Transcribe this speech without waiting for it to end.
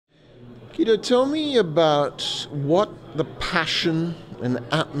Guido, tell me about what the passion and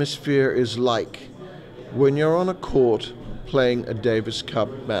atmosphere is like when you're on a court playing a Davis Cup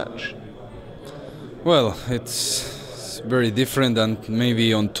match. Well, it's very different than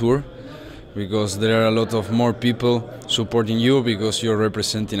maybe on tour, because there are a lot of more people supporting you because you're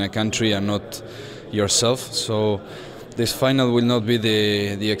representing a country and not yourself. So this final will not be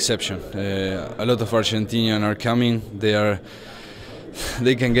the exception. A lot of Argentinians are coming.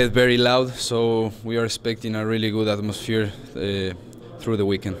 They can get very loud, so we are expecting a really good atmosphere through the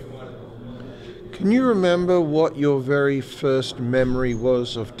weekend. Can you remember what your very first memory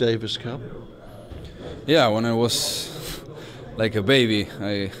was of Davis Cup? Yeah, when I was like a baby,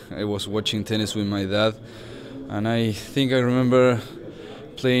 I was watching tennis with my dad, and I think I remember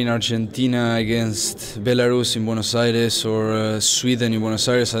playing Argentina against Belarus in Buenos Aires or Sweden in Buenos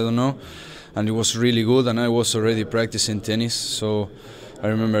Aires, I don't know, and it was really good, and I was already practicing tennis, so I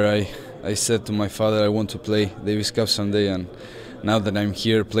remember I said to my father I want to play Davis Cup someday, and now that I'm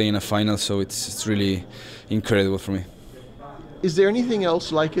here playing a final, so it's really incredible for me. Is there anything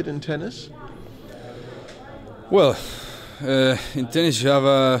else like it in tennis? Well, in tennis you have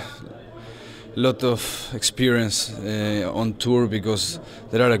a lot of experience on tour because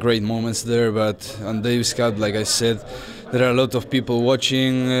there are great moments there, but on Davis Cup, like I said, there are a lot of people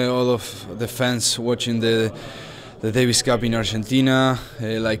watching, all of the fans watching the Davis Cup in Argentina,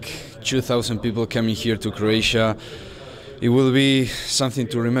 like 2,000 people coming here to Croatia. It will be something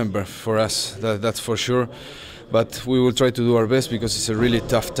to remember for us, that's for sure. But we will try to do our best because it's a really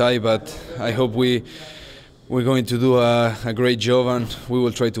tough tie, but I hope we're going to do a great job and we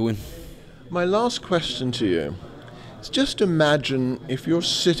will try to win. My last question to you is just imagine if you're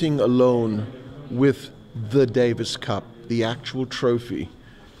sitting alone with the Davis Cup, the actual trophy,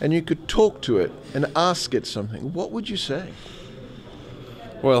 and you could talk to it and ask it something, what would you say?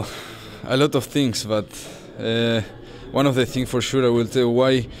 Well, a lot of things, but one of the things for sure I will tell,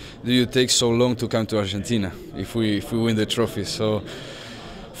 why do you take so long to come to Argentina if we win the trophy? So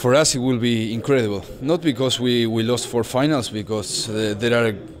for us it will be incredible, not because we lost 4 finals, because there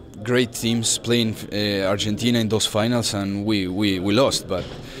are great teams playing Argentina in those finals and we lost, but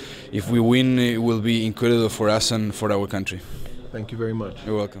if we win it will be incredible for us and for our country. Thank you very much.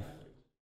 You're welcome.